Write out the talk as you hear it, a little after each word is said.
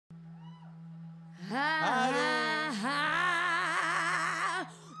I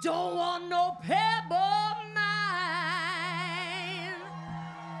don't want no Pebble Mine.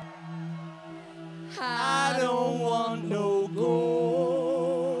 I don't want no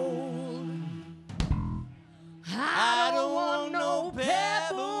gold. I don't want no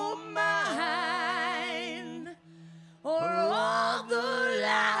Pebble Mine or all the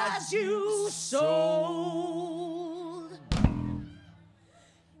lies you sold.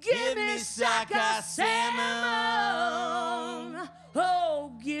 Give me sockeye salmon.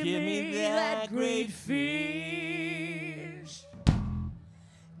 Oh, give me that great fish.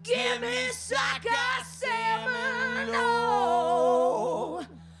 Give me sockeye salmon. Oh,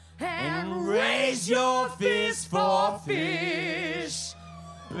 and raise your fist for fish.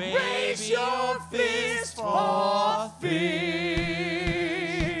 Raise your fist for fish.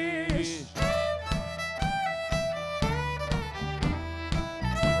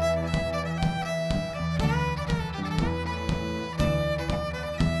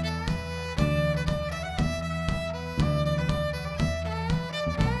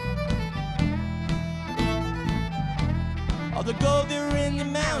 All the gold there in the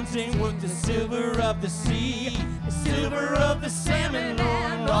mountain worth the silver of the sea, the silver of the salmon,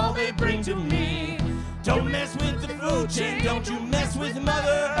 Lord, all they bring to me. Don't mess with the food chain, don't you mess with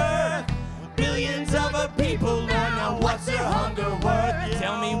Mother Earth. Billions of a people, Lord, now what's their hunger worth?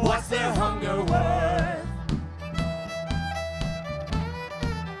 Tell me, what's their hunger worth?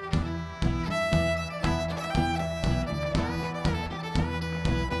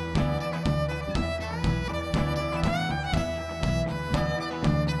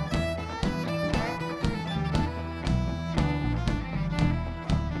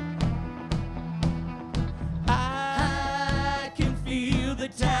 The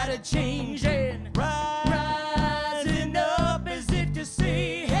tide of changing, rising up as if to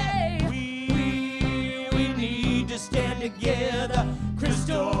say, hey, we need to stand together.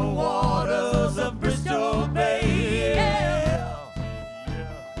 Crystal waters of Bristol Bay. Yeah.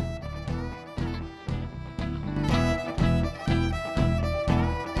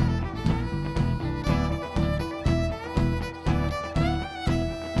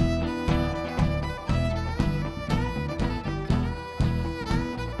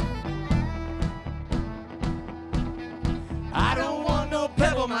 I don't want no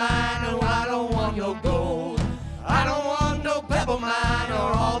Pebble Mine, no, I don't want no gold. I don't want no Pebble Mine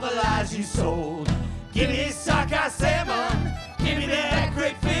or all the lies you sold. Give me sockeye salmon, give me that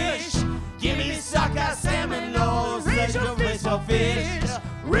great fish. Give me sockeye salmon, Lord, raise your fist for fish.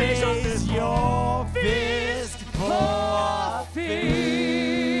 Raise your fist for fish.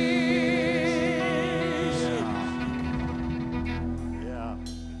 Yeah.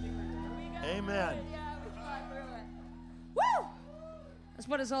 Amen. Woo! That's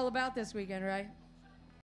what it's all about this weekend, right?